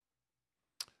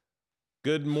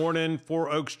Good morning,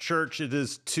 Four Oaks Church. It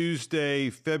is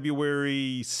Tuesday,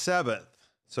 February 7th.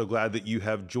 So glad that you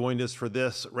have joined us for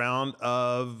this round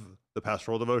of the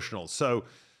Pastoral Devotional. So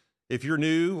if you're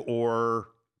new or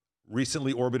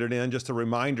recently orbited in, just a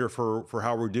reminder for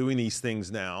how we're doing these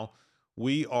things now.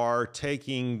 We're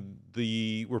preaching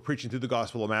through the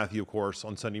Gospel of Matthew, of course,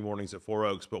 on Sunday mornings at Four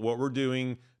Oaks. But what we're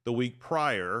doing the week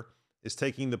prior is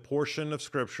taking the portion of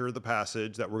Scripture, the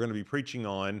passage that we're going to be preaching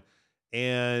on,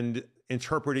 and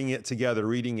interpreting it together,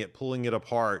 reading it, pulling it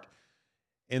apart.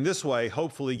 In this way,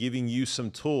 hopefully giving you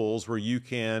some tools where you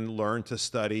can learn to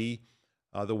study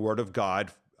the Word of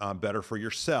God better for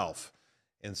yourself.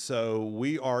 And so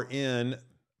we are in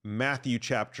Matthew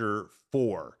chapter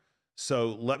 4.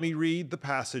 So let me read the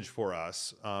passage for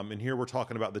us. And here we're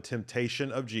talking about the temptation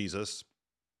of Jesus.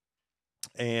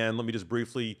 And let me just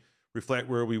briefly reflect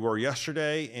where we were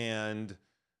yesterday and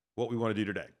what we want to do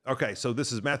today. Okay, so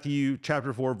this is Matthew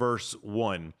chapter 4, verse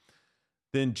 1.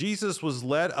 Then Jesus was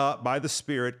led up by the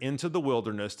Spirit into the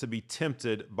wilderness to be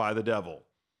tempted by the devil.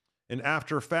 And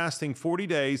after fasting 40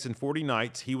 days and 40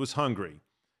 nights, he was hungry.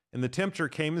 And the tempter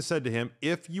came and said to him,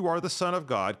 "If you are the Son of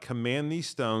God, command these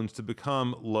stones to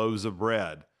become loaves of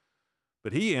bread."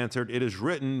 But he answered, "It is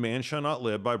written, man shall not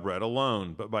live by bread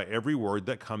alone, but by every word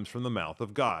that comes from the mouth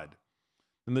of God."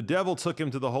 And the devil took him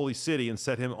to the holy city and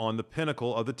set him on the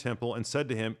pinnacle of the temple and said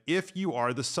to him, "If you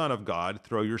are the Son of God,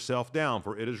 throw yourself down,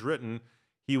 for it is written,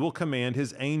 he will command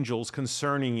his angels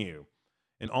concerning you.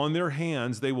 And on their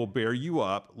hands they will bear you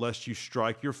up, lest you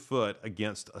strike your foot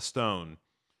against a stone."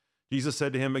 Jesus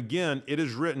said to him again, "It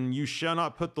is written, you shall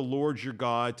not put the Lord your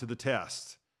God to the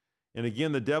test." And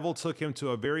again the devil took him to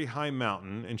a very high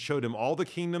mountain and showed him all the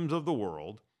kingdoms of the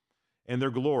world and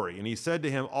their glory. And he said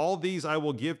to him, "All these I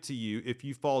will give to you if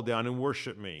you fall down and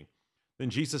worship me." Then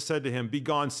Jesus said to him,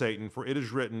 "Begone, Satan, for it is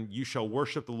written, you shall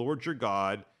worship the Lord your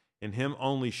God, and him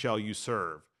only shall you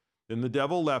serve." Then the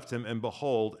devil left him, and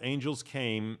behold, angels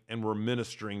came and were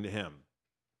ministering to him.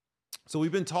 So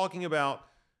we've been talking about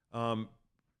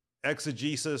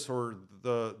exegesis, or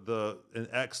an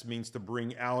ex means to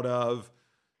bring out of.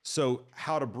 So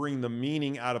how to bring the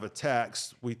meaning out of a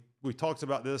text. We talked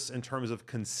about this in terms of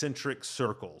concentric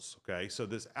circles, okay? So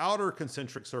this outer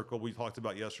concentric circle we talked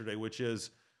about yesterday, which is,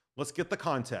 let's get the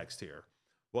context here.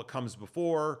 What comes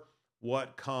before,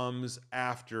 what comes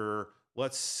after,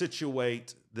 let's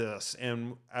situate this.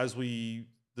 And as we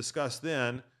discussed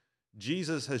then,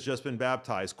 Jesus has just been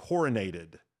baptized,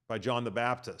 coronated by John the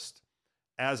Baptist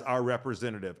as our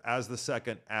representative, as the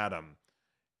second Adam,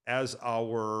 as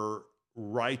our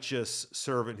righteous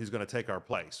servant who's going to take our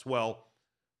place. Well,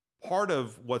 part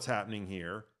of what's happening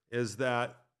here is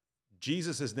that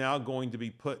Jesus is now going to be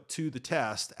put to the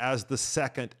test as the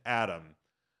second Adam,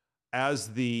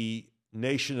 as the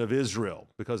nation of Israel.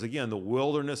 Because again, the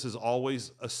wilderness is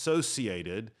always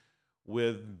associated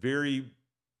with very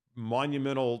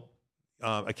monumental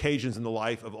occasions in the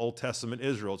life of Old Testament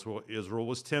Israel. It's where Israel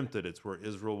was tempted. It's where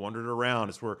Israel wandered around.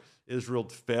 It's where Israel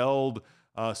failed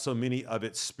so many of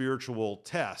its spiritual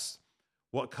tests.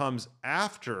 What comes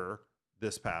after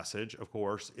this passage, of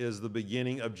course, is the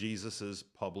beginning of Jesus's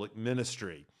public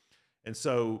ministry. And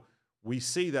so we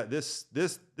see that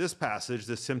this passage,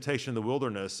 this temptation in the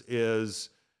wilderness, is,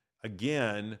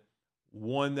 again,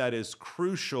 one that is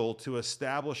crucial to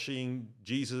establishing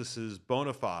Jesus's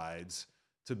bona fides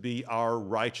to be our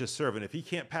righteous servant. If he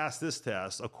can't pass this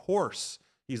test, of course,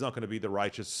 he's not going to be the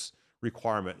righteous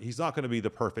requirement. He's not going to be the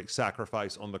perfect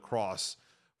sacrifice on the cross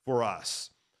for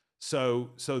us. So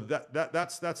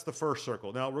that's the first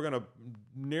circle. Now we're going to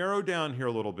narrow down here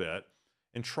a little bit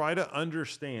and try to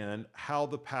understand how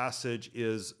the passage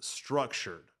is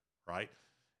structured, right?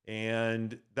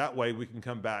 And that way we can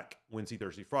come back Wednesday,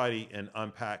 Thursday, Friday and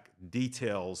unpack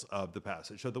details of the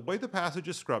passage. So the way the passage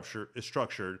is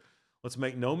structured, let's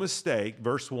make no mistake,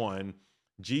 verse 1,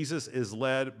 Jesus is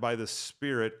led by the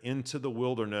Spirit into the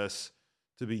wilderness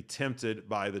to be tempted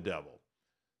by the devil.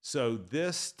 So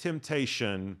this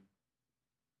temptation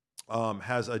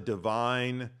has a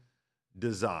divine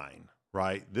design,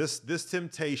 right? This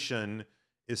temptation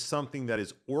is something that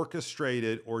is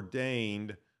orchestrated,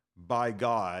 ordained by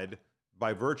God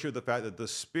by virtue of the fact that the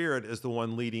Spirit is the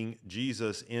one leading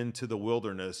Jesus into the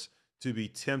wilderness to be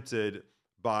tempted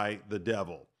by the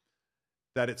devil.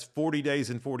 That it's 40 days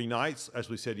and 40 nights, as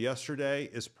we said yesterday,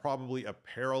 is probably a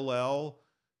parallel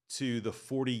to the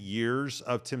 40 years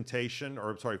of temptation,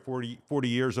 40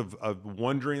 years of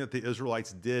wandering that the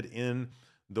Israelites did in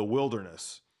the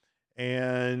wilderness.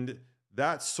 And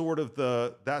that's sort of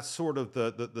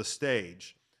the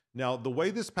stage. Now, the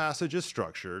way this passage is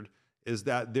structured is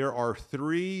that there are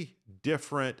three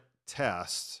different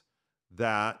tests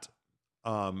that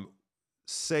um,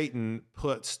 Satan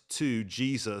puts to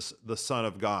Jesus, the Son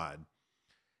of God.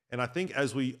 And I think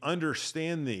as we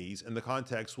understand these in the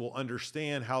context, we'll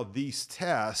understand how these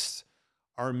tests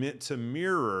are meant to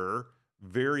mirror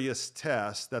various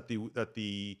tests that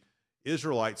the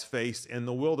Israelites faced in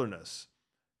the wilderness.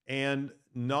 And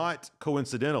not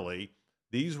coincidentally,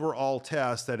 these were all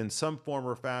tests that in some form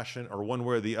or fashion, or one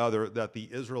way or the other, that the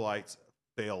Israelites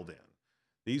failed in.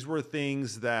 These were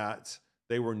things that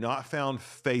they were not found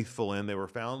faithful in, they were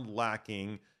found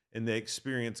lacking, and they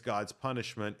experienced God's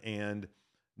punishment and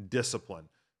discipline.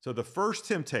 So the first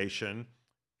temptation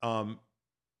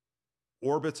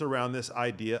orbits around this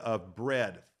idea of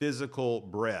bread, physical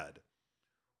bread.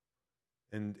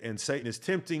 And Satan is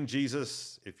tempting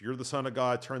Jesus, if you're the Son of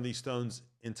God, turn these stones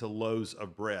into loaves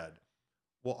of bread.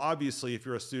 Well, obviously, if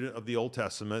you're a student of the Old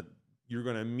Testament, you're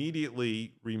going to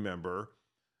immediately remember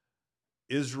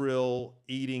Israel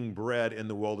eating bread in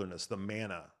the wilderness, the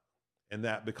manna, and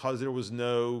that because there was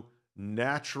no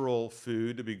natural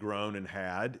food to be grown and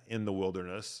had in the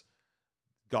wilderness,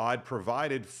 God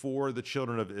provided for the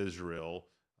children of Israel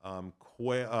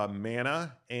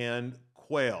manna and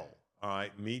quail. All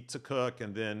right, meat to cook,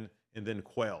 and then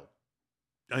quail,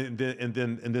 and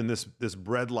then this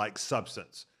bread-like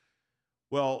substance.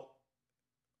 Well,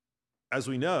 as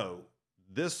we know,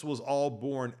 this was all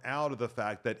born out of the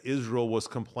fact that Israel was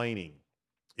complaining.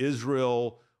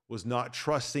 Israel was not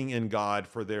trusting in God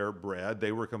for their bread.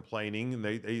 They were complaining, and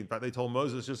in fact they told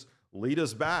Moses, just lead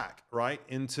us back, right,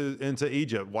 into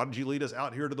Egypt. Why did you lead us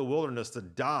out here to the wilderness to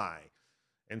die?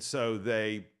 And so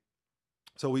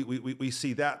we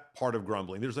see that part of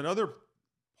grumbling. There's another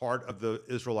part of the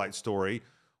Israelite story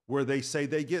where they say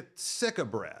they get sick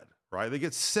of bread, right? They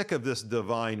get sick of this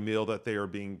divine meal that they are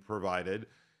being provided.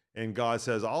 And God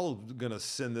says, I'm going to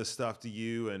send this stuff to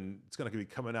you, and it's going to be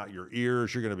coming out your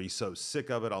ears. You're going to be so sick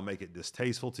of it. I'll make it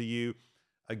distasteful to you.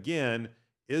 Again,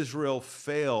 Israel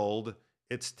failed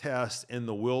its test in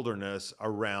the wilderness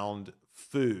around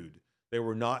food. They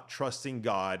were not trusting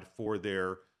God for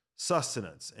their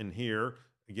sustenance. And here,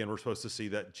 again, we're supposed to see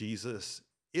that Jesus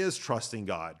is trusting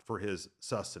God for his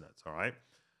sustenance, all right?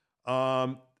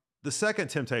 The second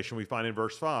temptation we find in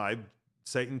verse 5,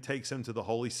 Satan takes him to the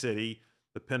holy city,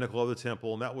 the pinnacle of the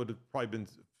temple, and that would have probably been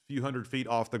a few hundred feet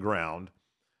off the ground,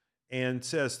 and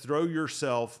says, throw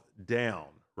yourself down,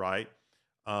 right?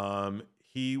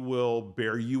 He will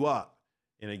bear you up.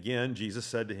 And again, Jesus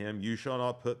said to him, you shall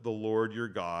not put the Lord your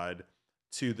God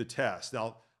to the test.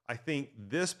 Now, I think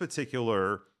this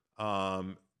particular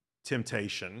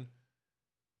temptation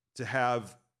to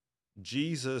have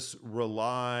Jesus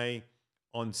rely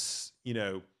on,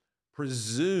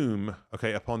 presume,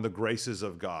 upon the graces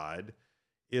of God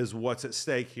is what's at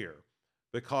stake here.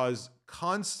 Because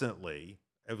constantly,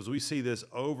 as we see this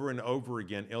over and over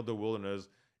again in the wilderness,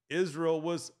 Israel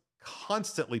was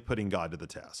constantly putting God to the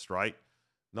test, right?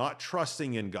 Not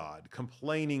trusting in God,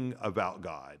 complaining about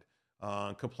God,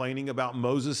 complaining about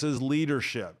Moses'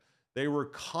 leadership. They were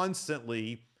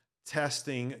constantly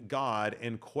testing God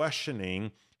and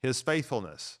questioning his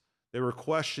faithfulness. They were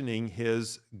questioning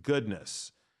his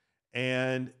goodness.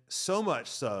 And so much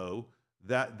so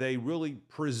that they really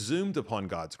presumed upon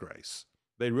God's grace.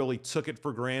 They really took it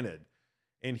for granted.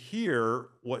 And here,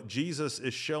 what Jesus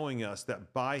is showing us,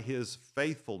 that by his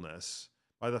faithfulness,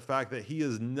 by the fact that he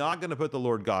is not going to put the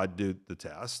Lord God to the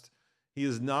test, he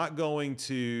is not going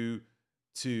to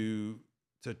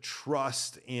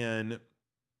trust in,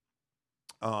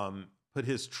 put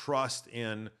his trust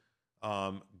in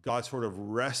God sort of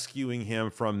rescuing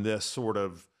him from this sort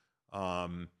of,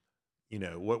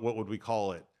 what would we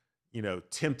call it?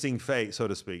 Tempting fate, so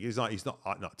to speak. He's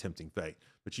not tempting fate,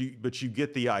 but you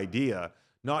get the idea.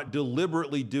 Not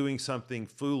deliberately doing something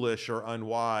foolish or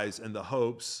unwise in the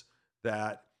hopes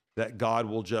that God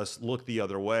will just look the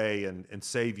other way and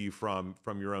save you from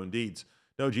your own deeds.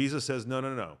 No, Jesus says,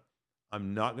 no.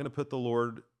 I'm not going to put the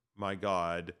Lord my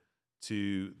God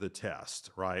to the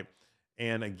test, right?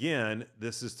 And again,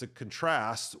 this is to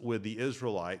contrast with the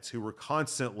Israelites who were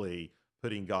constantly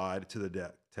putting God to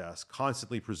the test,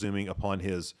 constantly presuming upon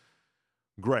his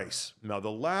grace. Now, the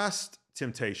last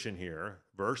temptation here,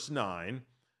 verse 9,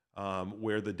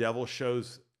 where the devil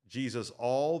shows Jesus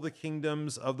all the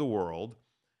kingdoms of the world,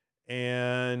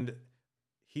 and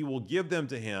he will give them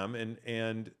to him.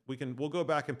 And we'll go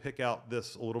back and pick out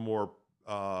this a little more,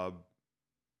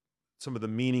 some of the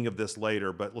meaning of this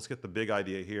later, but let's get the big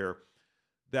idea here.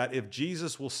 That if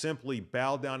Jesus will simply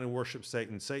bow down and worship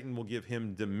Satan, Satan will give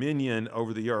him dominion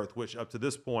over the earth, which up to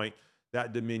this point,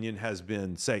 that dominion has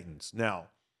been Satan's. Now,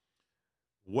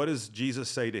 what does Jesus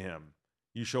say to him?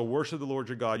 You shall worship the Lord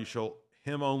your God,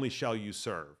 him only shall you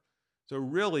serve. So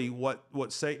really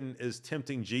what Satan is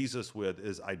tempting Jesus with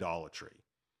is idolatry.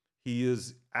 He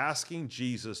is asking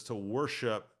Jesus to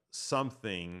worship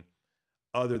something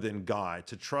other than God,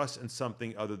 to trust in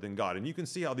something other than God. And you can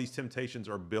see how these temptations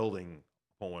are building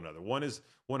upon one another.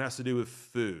 One has to do with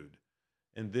food.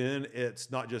 And then it's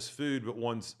not just food, but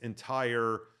one's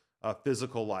entire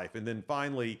physical life. And then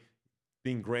finally,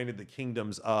 being granted the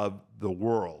kingdoms of the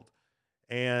world.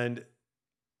 And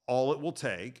all it will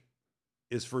take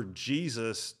is for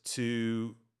Jesus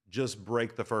to just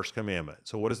break the first commandment.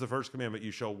 So what is the first commandment?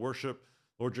 You shall worship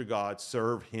Lord your God,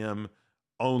 serve him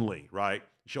only, right?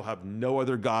 You shall have no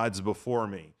other gods before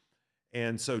me.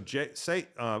 And so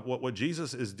what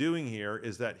Jesus is doing here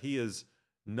is that he is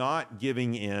not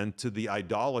giving in to the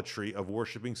idolatry of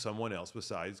worshiping someone else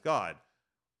besides God.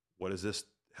 What does this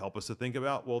help us to think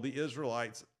about? Well, the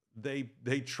Israelites, they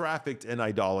trafficked in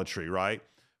idolatry, right?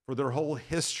 For their whole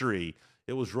history,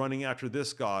 it was running after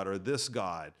this God or this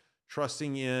God,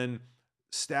 trusting in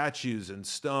statues and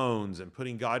stones and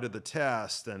putting God to the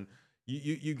test. And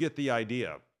you get the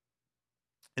idea.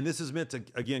 And this is meant to,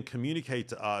 again, communicate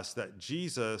to us that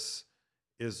Jesus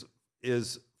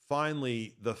is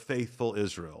finally the faithful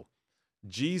Israel.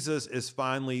 Jesus is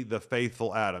finally the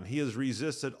faithful Adam. He has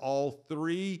resisted all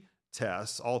three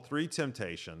tests, all three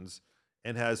temptations,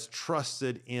 and has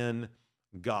trusted in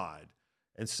God.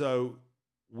 And so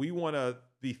we want to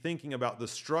be thinking about the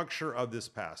structure of this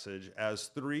passage as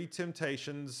three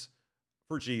temptations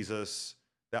for Jesus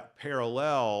that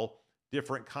parallel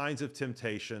different kinds of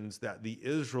temptations that the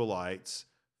Israelites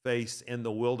faced in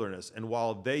the wilderness. And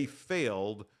while they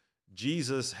failed,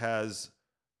 Jesus has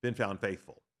been found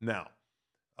faithful. Now,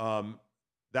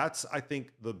 that's, I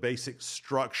think, the basic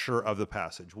structure of the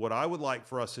passage. What I would like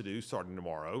for us to do starting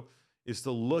tomorrow is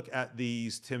to look at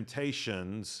these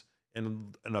temptations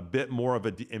in a bit more of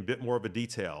a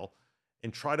detail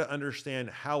and try to understand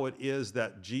how it is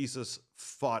that Jesus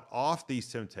fought off these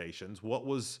temptations. What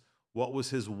was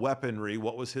his weaponry?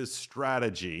 What was his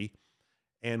strategy?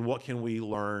 And what can we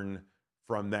learn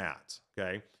from that?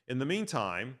 Okay. In the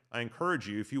meantime, I encourage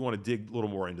you, if you want to dig a little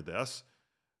more into this,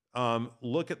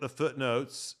 look at the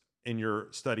footnotes in your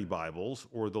study Bibles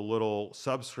or the little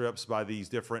subscripts by these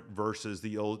different verses,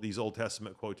 these Old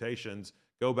Testament quotations.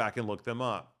 Go back and look them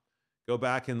up. Go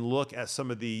back and look at some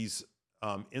of these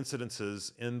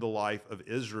incidences in the life of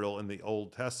Israel in the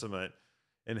Old Testament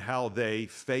and how they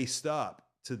faced up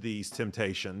to these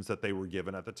temptations that they were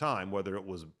given at the time, whether it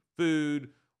was food,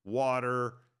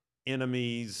 water,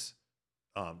 enemies,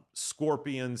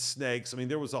 scorpions, snakes. I mean,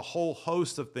 there was a whole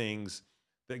host of things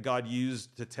that God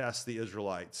used to test the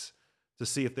Israelites to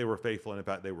see if they were faithful, and in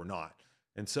fact, they were not.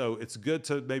 And so it's good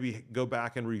to maybe go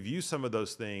back and review some of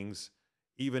those things,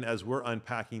 even as we're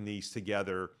unpacking these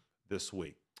together this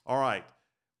week. All right,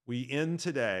 we end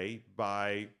today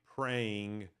by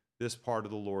praying this part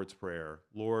of the Lord's Prayer.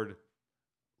 Lord,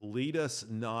 lead us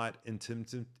not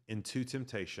into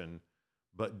temptation,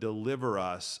 but deliver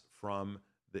us from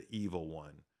the evil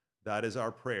one. That is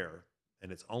our prayer,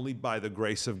 and it's only by the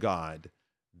grace of God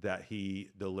that he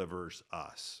delivers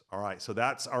us. All right, so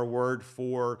that's our word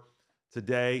for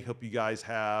today. Hope you guys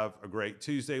have a great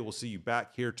Tuesday. We'll see you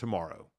back here tomorrow.